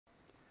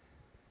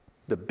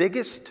The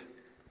biggest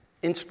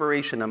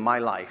inspiration in my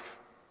life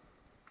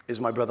is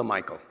my brother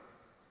Michael.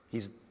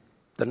 He's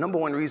the number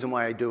one reason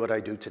why I do what I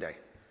do today.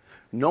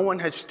 No one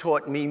has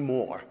taught me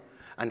more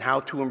on how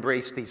to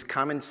embrace these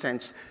common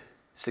sense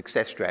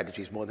success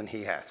strategies more than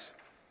he has.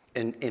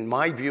 In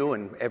my view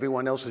and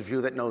everyone else's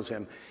view that knows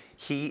him,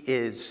 he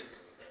is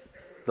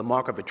the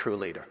mark of a true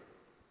leader.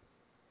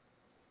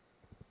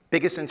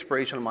 Biggest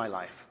inspiration of my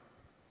life.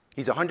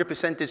 He's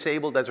 100%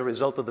 disabled as a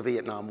result of the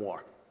Vietnam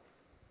War.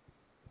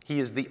 He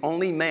is the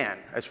only man,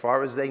 as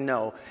far as they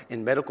know,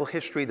 in medical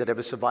history that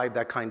ever survived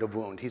that kind of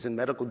wound. He's in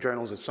medical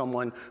journals as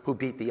someone who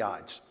beat the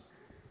odds.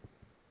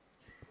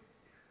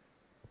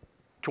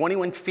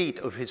 21 feet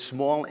of his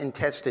small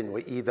intestine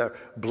were either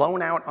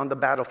blown out on the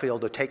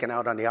battlefield or taken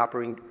out on the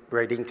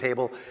operating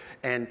table,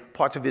 and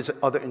parts of his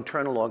other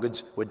internal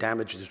organs were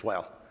damaged as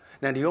well.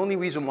 Now, the only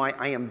reason why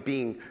I am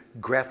being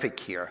graphic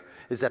here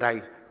is that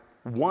I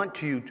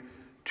want you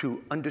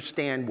to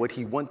understand what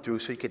he went through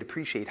so you could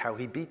appreciate how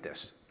he beat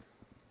this.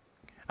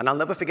 And I'll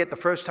never forget the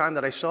first time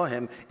that I saw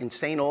him in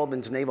St.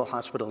 Albans Naval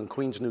Hospital in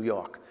Queens, New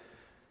York.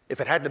 If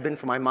it hadn't been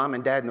for my mom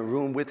and dad in the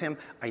room with him,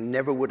 I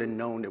never would have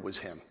known it was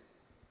him.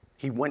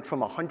 He went from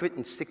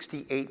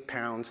 168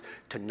 pounds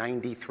to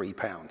 93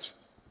 pounds.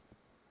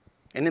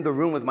 And in the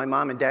room with my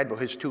mom and dad were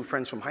his two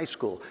friends from high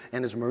school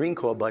and his Marine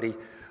Corps buddy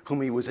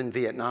whom he was in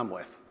Vietnam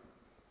with.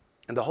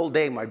 And the whole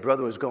day, my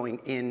brother was going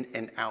in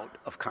and out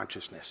of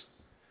consciousness.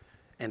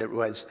 And it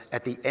was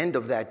at the end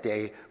of that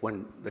day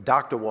when the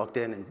doctor walked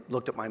in and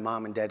looked at my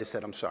mom and dad and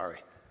said, "I'm sorry.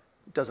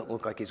 It doesn't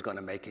look like he's going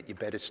to make it. You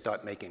better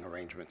start making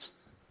arrangements."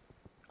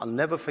 I'll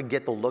never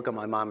forget the look on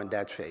my mom and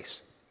dad's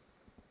face.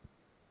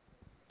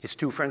 His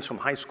two friends from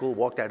high school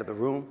walked out of the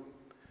room.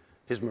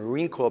 His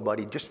Marine Corps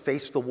buddy just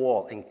faced the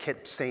wall and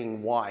kept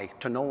saying why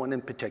to no one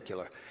in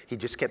particular. He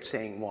just kept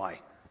saying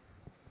why.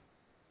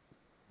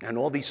 And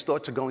all these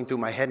thoughts are going through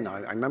my head now.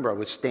 I remember I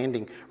was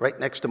standing right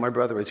next to my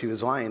brother as he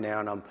was lying there,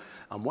 and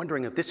I'm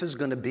wondering if this is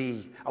going to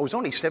be, I was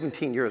only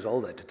 17 years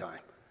old at the time,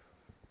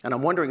 and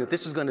I'm wondering if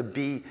this is going to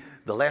be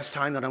the last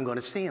time that I'm going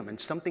to see him, and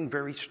something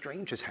very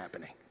strange is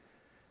happening,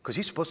 because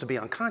he's supposed to be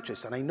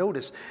unconscious, and I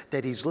noticed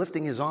that he's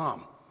lifting his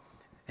arm,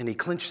 and he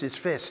clenched his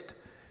fist,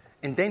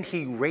 and then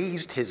he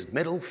raised his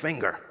middle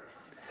finger,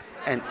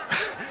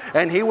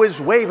 and he was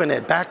waving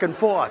it back and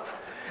forth.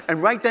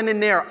 And right then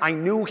and there, I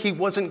knew he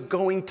wasn't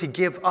going to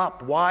give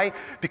up. Why?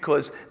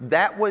 Because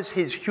that was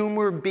his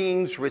human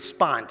being's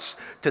response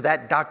to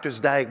that doctor's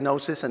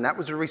diagnosis, and that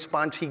was a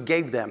response he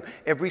gave them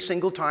every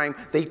single time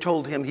they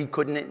told him he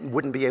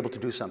wouldn't be able to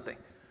do something.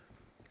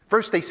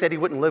 First, they said he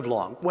wouldn't live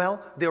long.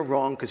 Well, they're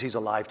wrong because he's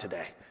alive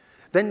today.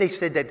 Then they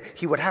said that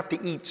he would have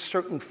to eat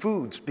certain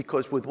foods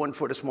because with 1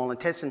 foot of small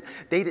intestine,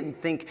 they didn't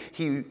think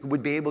he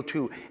would be able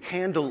to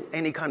handle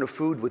any kind of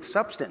food with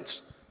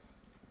substance.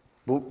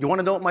 Well, you want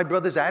to know what my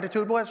brother's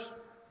attitude was?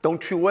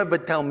 Don't you ever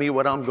tell me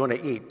what I'm going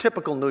to eat.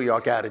 Typical New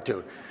York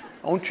attitude.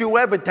 Don't you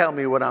ever tell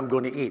me what I'm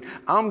going to eat.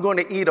 I'm going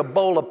to eat a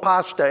bowl of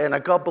pasta and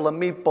a couple of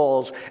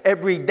meatballs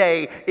every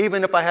day,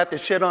 even if I have to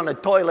shit on a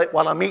toilet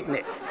while I'm eating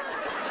it.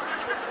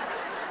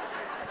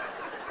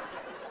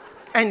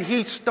 And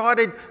he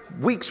started,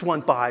 weeks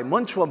went by,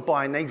 months went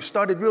by, and they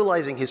started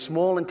realizing his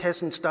small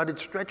intestine started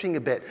stretching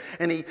a bit.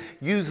 And he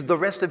used the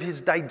rest of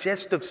his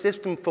digestive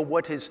system for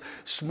what his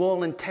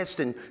small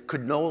intestine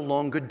could no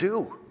longer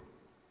do.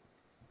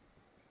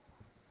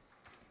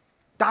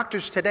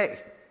 Doctors today,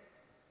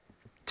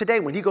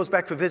 when he goes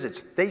back for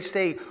visits, they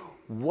say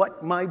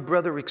what my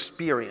brother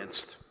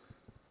experienced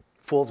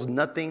falls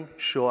nothing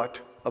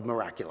short of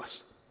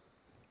miraculous.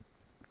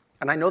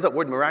 And I know that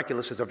word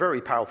miraculous is a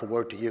very powerful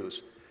word to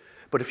use.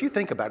 But if you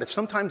think about it,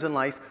 sometimes in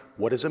life,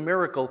 what is a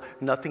miracle?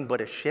 Nothing but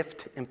a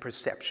shift in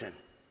perception.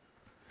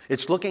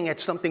 It's looking at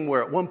something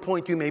where at one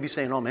point you may be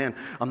saying, "Oh man,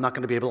 I'm not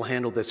going to be able to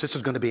handle this. This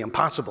is going to be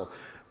impossible."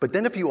 But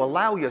then if you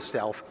allow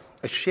yourself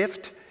a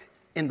shift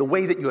in the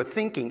way that you're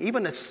thinking,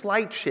 even a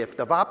slight shift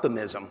of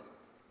optimism,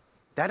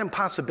 that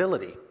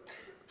impossibility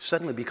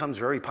suddenly becomes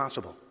very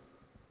possible.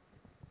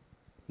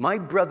 My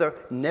brother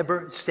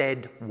never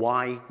said,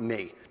 "Why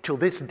me?" Till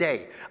this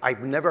day,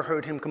 I've never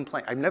heard him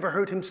complain. I've never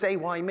heard him say,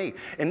 "Why me?"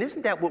 And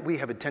isn't that what we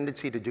have a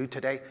tendency to do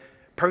today,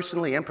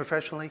 personally and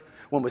professionally,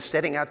 when we're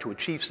setting out to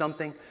achieve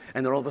something,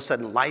 and then all of a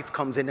sudden life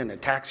comes in and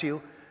attacks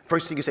you?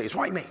 First thing you say is,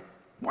 "Why me?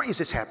 Why is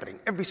this happening?"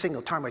 Every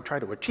single time I try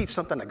to achieve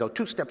something, I go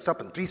 2 steps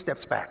up and 3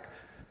 steps back.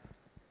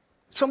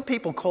 Some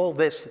people call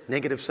this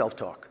negative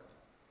self-talk.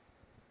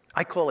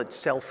 I call it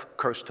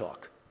self-curse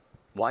talk.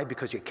 Why?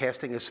 Because you're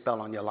casting a spell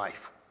on your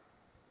life.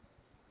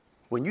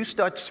 When you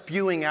start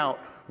spewing out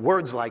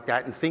words like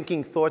that and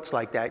thinking thoughts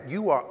like that,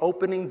 you are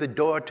opening the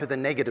door to the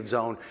negative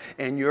zone,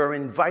 and you're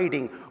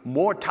inviting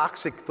more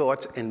toxic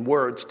thoughts and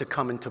words to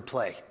come into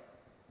play,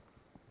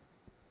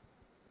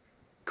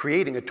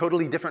 creating a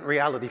totally different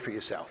reality for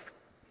yourself.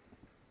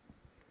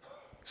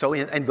 So,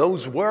 and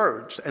those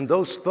words and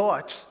those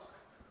thoughts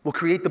will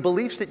create the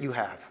beliefs that you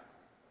have,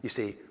 you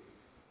see.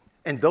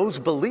 And those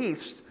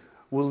beliefs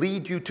will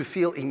lead you to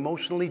feel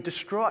emotionally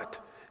distraught,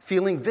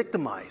 feeling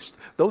victimized.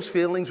 Those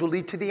feelings will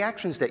lead to the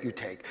actions that you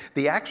take.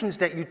 The actions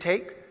that you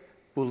take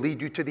will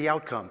lead you to the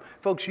outcome.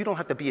 Folks, you don't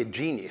have to be a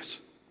genius.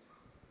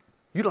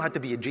 You don't have to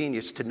be a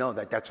genius to know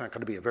that that's not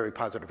going to be a very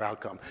positive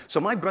outcome. So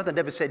my brother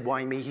never said,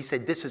 why me? He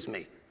said, this is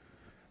me.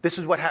 This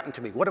is what happened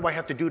to me. What do I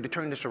have to do to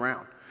turn this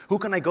around? Who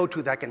can I go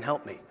to that can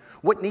help me?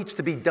 What needs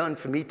to be done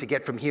for me to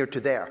get from here to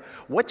there?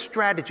 What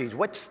strategies,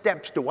 what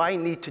steps do I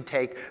need to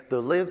take to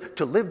live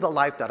the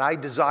life that I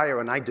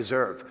desire and I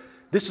deserve?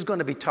 This is going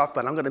to be tough,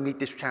 but I'm going to meet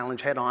this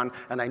challenge head on,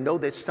 and I know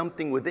there's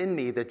something within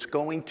me that's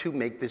going to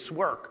make this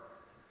work.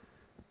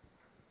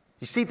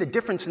 You see the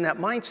difference in that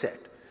mindset?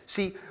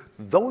 See,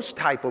 those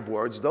type of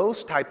words,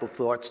 those type of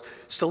thoughts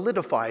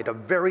solidified a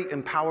very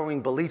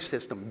empowering belief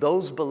system.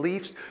 Those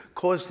beliefs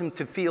caused him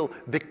to feel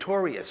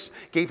victorious,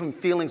 gave him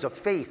feelings of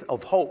faith,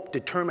 of hope,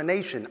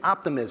 determination,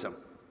 optimism.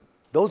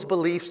 Those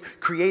beliefs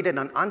created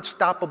an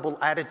unstoppable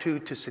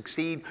attitude to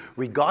succeed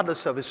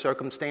regardless of his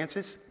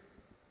circumstances.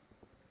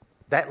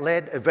 That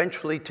led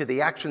eventually to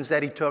the actions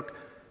that he took,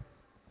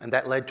 and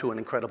that led to an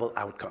incredible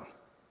outcome.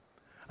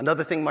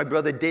 Another thing my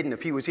brother did, and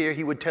if he was here,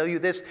 he would tell you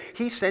this,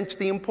 he sensed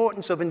the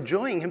importance of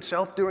enjoying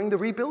himself during the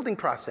rebuilding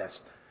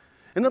process.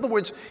 In other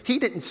words, he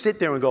didn't sit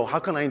there and go, how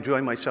can I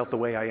enjoy myself the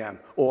way I am?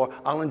 Or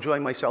I'll enjoy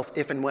myself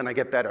if and when I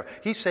get better.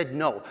 He said,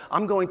 no,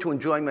 I'm going to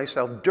enjoy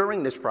myself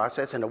during this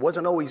process, and it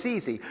wasn't always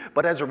easy,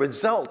 but as a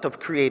result of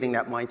creating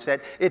that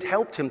mindset, it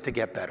helped him to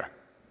get better.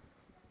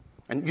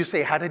 And you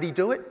say, how did he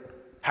do it?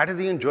 How did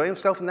he enjoy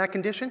himself in that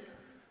condition?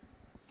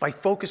 By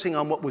focusing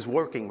on what was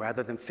working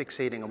rather than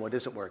fixating on what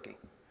isn't working.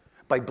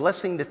 By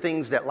blessing the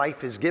things that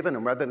life has given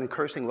him rather than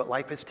cursing what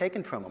life has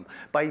taken from him.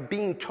 By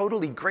being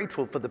totally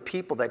grateful for the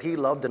people that he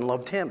loved and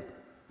loved him.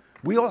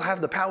 We all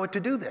have the power to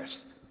do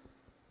this.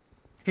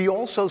 He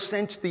also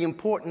sensed the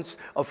importance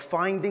of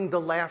finding the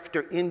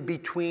laughter in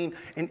between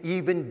and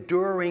even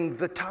during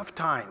the tough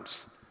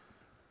times.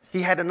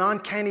 He had an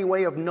uncanny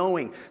way of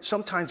knowing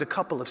sometimes a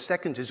couple of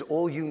seconds is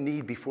all you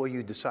need before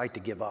you decide to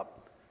give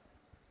up.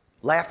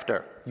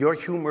 Laughter, your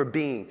humor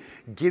being,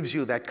 gives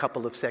you that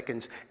couple of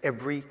seconds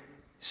every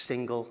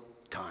single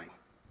time.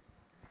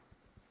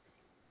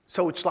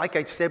 So it's like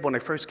I said when I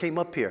first came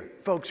up here.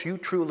 Folks, you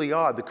truly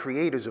are the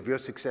creators of your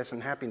success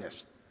and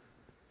happiness.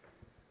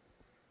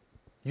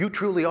 You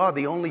truly are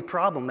the only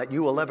problem that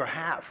you will ever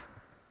have.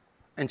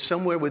 And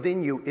somewhere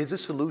within you is a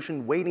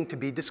solution waiting to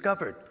be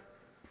discovered.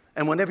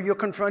 And whenever you're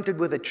confronted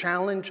with a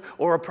challenge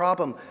or a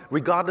problem,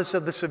 regardless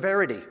of the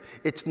severity,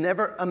 it's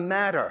never a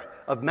matter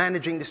of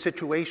managing the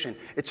situation.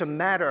 It's a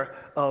matter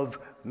of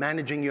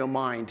managing your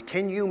mind.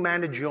 Can you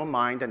manage your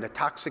mind and the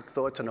toxic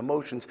thoughts and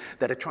emotions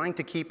that are trying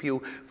to keep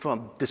you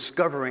from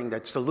discovering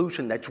that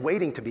solution that's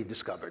waiting to be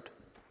discovered?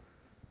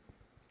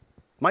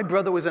 My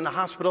brother was in the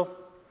hospital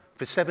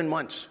for 7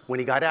 months. When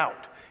he got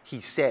out,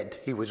 he said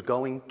he was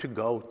going to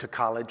go to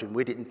college, and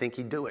we didn't think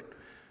he'd do it.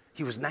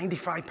 He was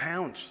 95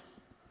 pounds.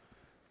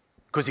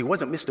 Because he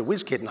wasn't Mr.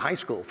 Whiz Kid in high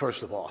school,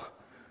 first of all.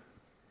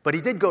 But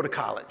he did go to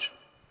college.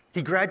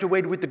 He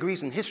graduated with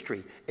degrees in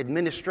history,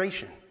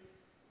 administration,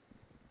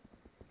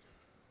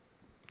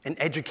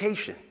 and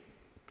education.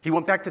 He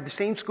went back to the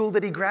same school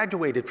that he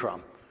graduated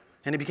from,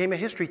 and he became a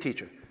history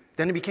teacher.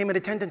 Then he became an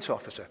attendance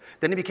officer.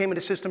 Then he became an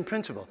assistant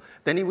principal.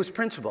 Then he was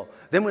principal.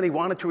 Then when he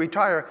wanted to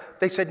retire,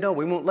 they said, no,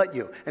 we won't let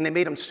you. And they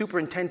made him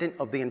superintendent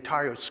of the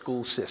entire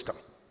school system.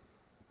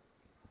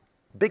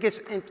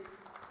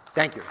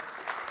 Thank you.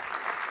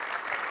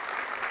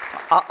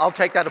 I'll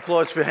take that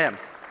applause for him.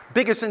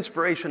 Biggest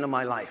inspiration of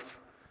my life.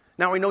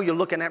 Now I know you're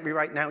looking at me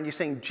right now and you're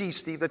saying, gee,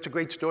 Steve, that's a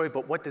great story,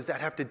 but what does that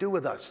have to do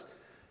with us?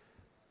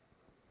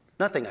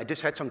 Nothing. I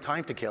just had some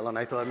time to kill, and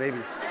I thought maybe...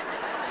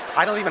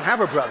 I don't even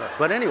have a brother,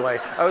 but anyway,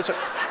 I was...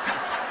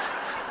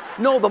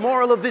 No, the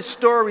moral of this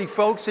story,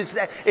 folks, is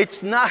that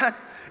it's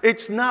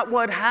not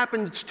what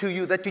happens to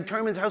you that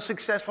determines how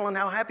successful and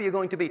how happy you're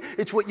going to be.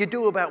 It's what you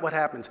do about what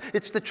happens.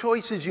 It's the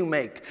choices you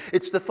make.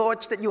 It's the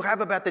thoughts that you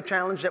have about the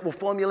challenge that will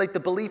formulate the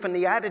belief and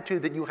the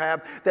attitude that you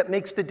have that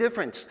makes the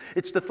difference.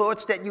 It's the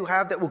thoughts that you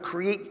have that will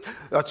create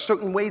a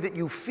certain way that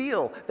you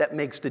feel that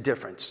makes the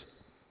difference.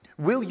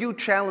 Will you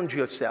challenge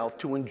yourself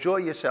to enjoy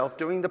yourself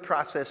during the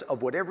process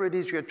of whatever it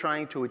is you're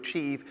trying to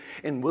achieve,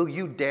 and will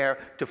you dare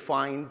to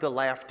find the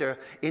laughter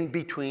in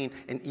between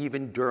and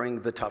even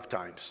during the tough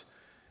times?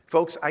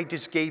 Folks, I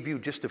just gave you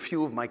just a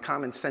few of my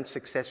common sense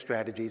success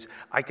strategies.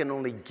 I can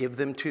only give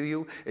them to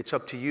you. It's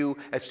up to you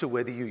as to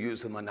whether you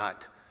use them or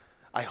not.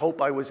 I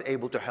hope I was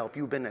able to help.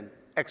 You've been an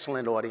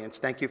excellent audience.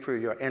 Thank you for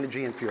your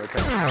energy and for your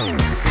attention.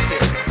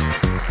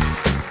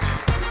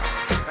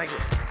 Thank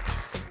you.